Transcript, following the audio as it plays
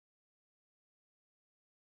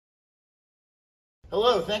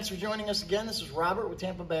Hello, thanks for joining us again. This is Robert with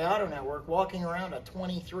Tampa Bay Auto Network, walking around a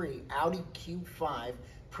 23 Audi Q5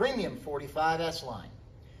 Premium 45 S-Line.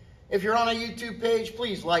 If you're on our YouTube page,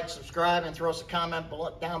 please like, subscribe, and throw us a comment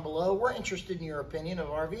down below. We're interested in your opinion of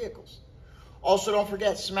our vehicles. Also, don't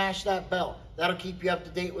forget, smash that bell. That'll keep you up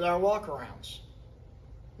to date with our walkarounds.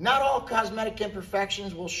 Not all cosmetic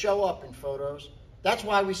imperfections will show up in photos. That's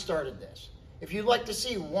why we started this. If you'd like to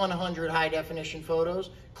see 100 high-definition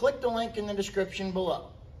photos, click the link in the description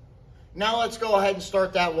below. Now let's go ahead and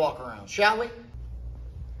start that walk around, shall we?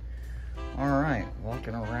 All right,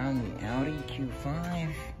 walking around the Audi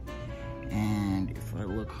Q5, and if I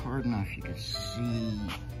look hard enough, you can see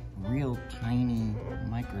real tiny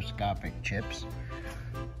microscopic chips.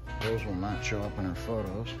 Those will not show up in our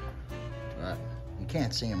photos, but you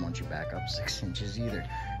can't see them once you back up 6 inches either.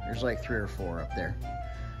 There's like 3 or 4 up there.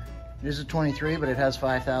 It is a 23, but it has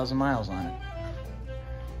 5,000 miles on it.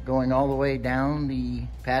 Going all the way down the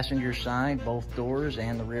passenger side, both doors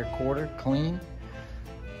and the rear quarter, clean.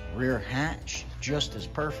 Rear hatch, just as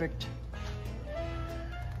perfect.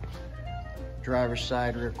 Driver's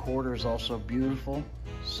side rear quarter is also beautiful.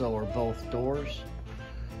 So are both doors.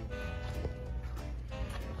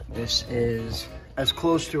 This is as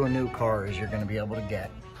close to a new car as you're going to be able to get.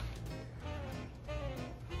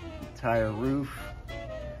 Entire roof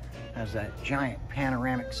has that giant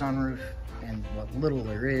panoramic sunroof, and what little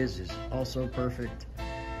there is also perfect.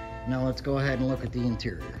 Now let's go ahead and look at the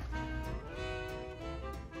interior.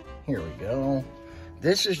 Here we go.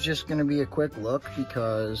 This is just going to be a quick look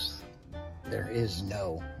because there is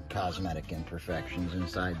no cosmetic imperfections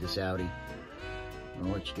inside this Audi. I'll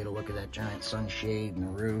let you get a look at that giant sunshade and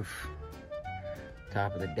the roof,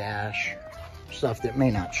 top of the dash, stuff that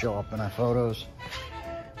may not show up in our photos.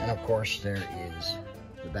 And of course there is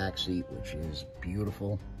the back seat, which is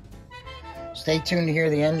beautiful. Stay tuned to hear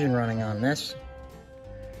the engine running on this,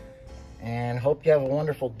 and hope you have a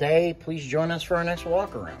wonderful day. Please join us for our next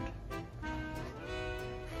walk around.